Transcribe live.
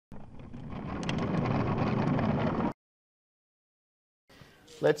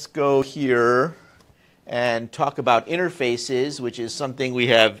Let's go here and talk about interfaces, which is something we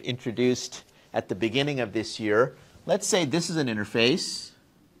have introduced at the beginning of this year. Let's say this is an interface.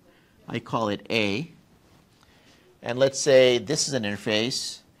 I call it A. And let's say this is an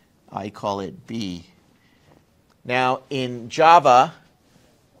interface. I call it B. Now, in Java,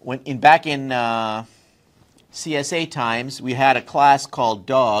 back in CSA times, we had a class called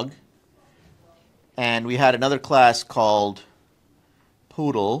dog, and we had another class called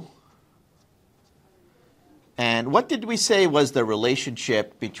poodle. And what did we say was the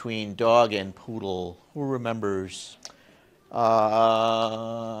relationship between dog and poodle? Who remembers?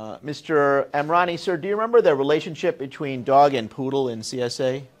 Mr. Amrani, sir, do you remember the relationship between dog and poodle in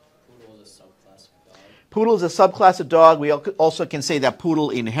CSA? Poodle is a subclass of dog. Poodle is a subclass of dog. We also can say that poodle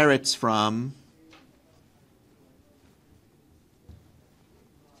inherits from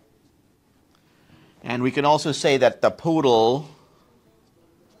and we can also say that the poodle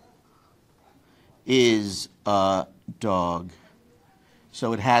is a dog.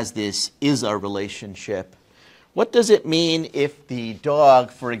 So it has this is-a relationship. What does it mean if the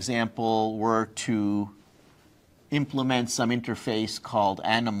dog, for example, were to implement some interface called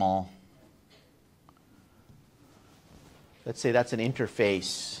animal? Let's say that's an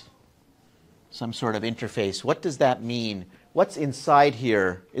interface, some sort of interface. What does that mean? What's inside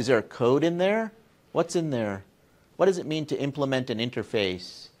here? Is there a code in there? What's in there? What does it mean to implement an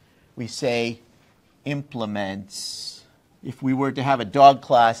interface? We say implements. If we were to have a dog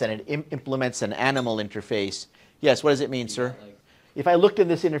class and it implements an animal interface, yes, what does it mean, sir? Like, if I looked in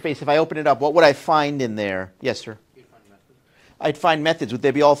this interface, if I open it up, what would I find in there? Yes, sir. you'd find methods. I'd find methods. Would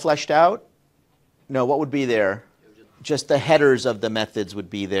they be all fleshed out? No, what would be there? Just the headers of the methods would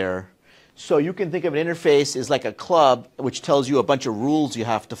be there. So you can think of an interface as like a club, which tells you a bunch of rules you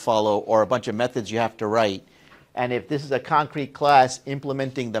have to follow or a bunch of methods you have to write. And if this is a concrete class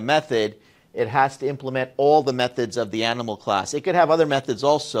implementing the method, it has to implement all the methods of the animal class. It could have other methods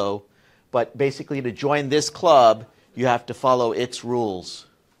also, but basically to join this club, you have to follow its rules.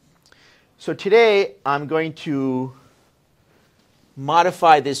 So today, I'm going to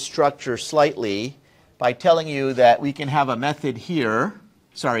modify this structure slightly by telling you that we can have a method here.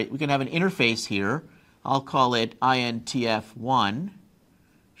 Sorry, we can have an interface here. I'll call it INTF1.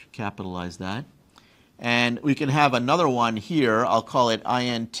 Should capitalize that. And we can have another one here. I'll call it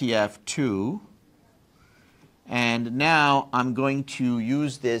INTF2. And now I'm going to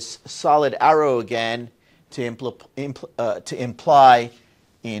use this solid arrow again to imply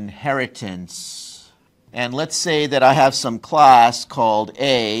inheritance. And let's say that I have some class called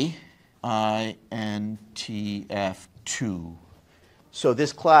A, INTF2. So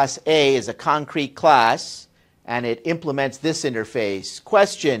this class A is a concrete class, and it implements this interface.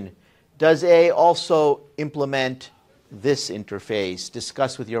 Question: does A also implement this interface?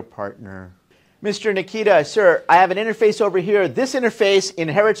 Discuss with your partner. Mr. Nikita, sir, I have an interface over here. This interface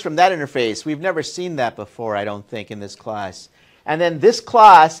inherits from that interface. We've never seen that before, I don't think, in this class. And then this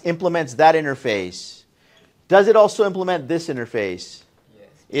class implements that interface. Does it also implement this interface? Yes.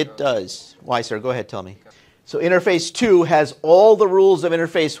 It does. Why, sir? Go ahead, tell me. So interface 2 has all the rules of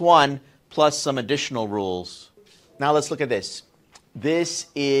interface 1 plus some additional rules. Now let's look at this. This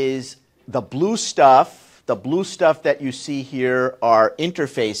is the blue stuff. The blue stuff that you see here are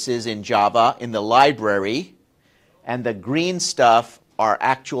interfaces in Java in the library. And the green stuff are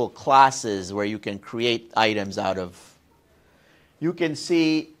actual classes where you can create items out of. You can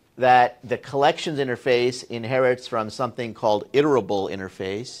see that the collections interface inherits from something called iterable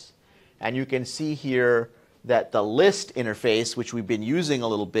interface. And you can see here that the list interface, which we've been using a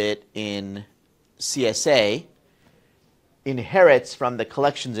little bit in CSA, inherits from the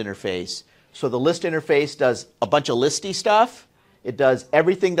collections interface. So the list interface does a bunch of listy stuff. It does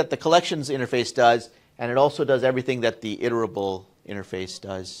everything that the collections interface does, and it also does everything that the iterable interface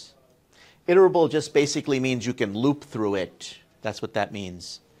does. Iterable just basically means you can loop through it. That's what that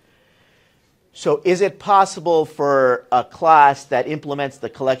means. So is it possible for a class that implements the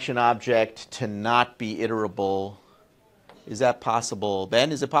collection object to not be iterable? Is that possible?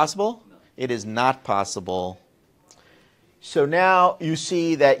 Ben, is it possible? No. It is not possible. So now you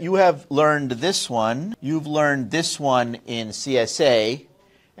see that you have learned this one. You've learned this one in CSA.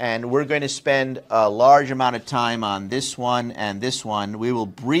 And we're going to spend a large amount of time on this one and this one. We will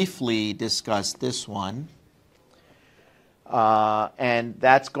briefly discuss this one. And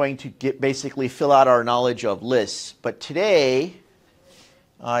that's going to basically fill out our knowledge of lists. But today,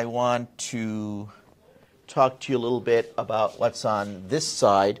 I want to talk to you a little bit about what's on this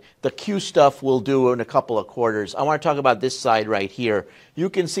side. The Q stuff we'll do in a couple of quarters. I want to talk about this side right here. You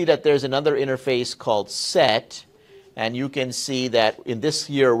can see that there's another interface called set. And you can see that in this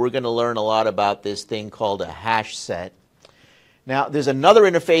year, we're going to learn a lot about this thing called a hash set. Now, there's another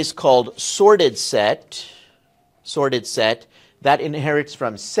interface called sorted set. Sorted set. That inherits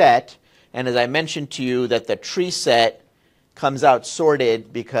from set. And as I mentioned to you, that the tree set comes out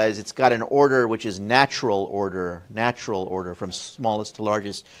sorted because it's got an order which is natural order from smallest to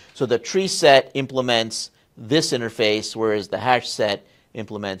largest. So the tree set implements this interface, whereas the hash set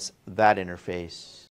implements that interface.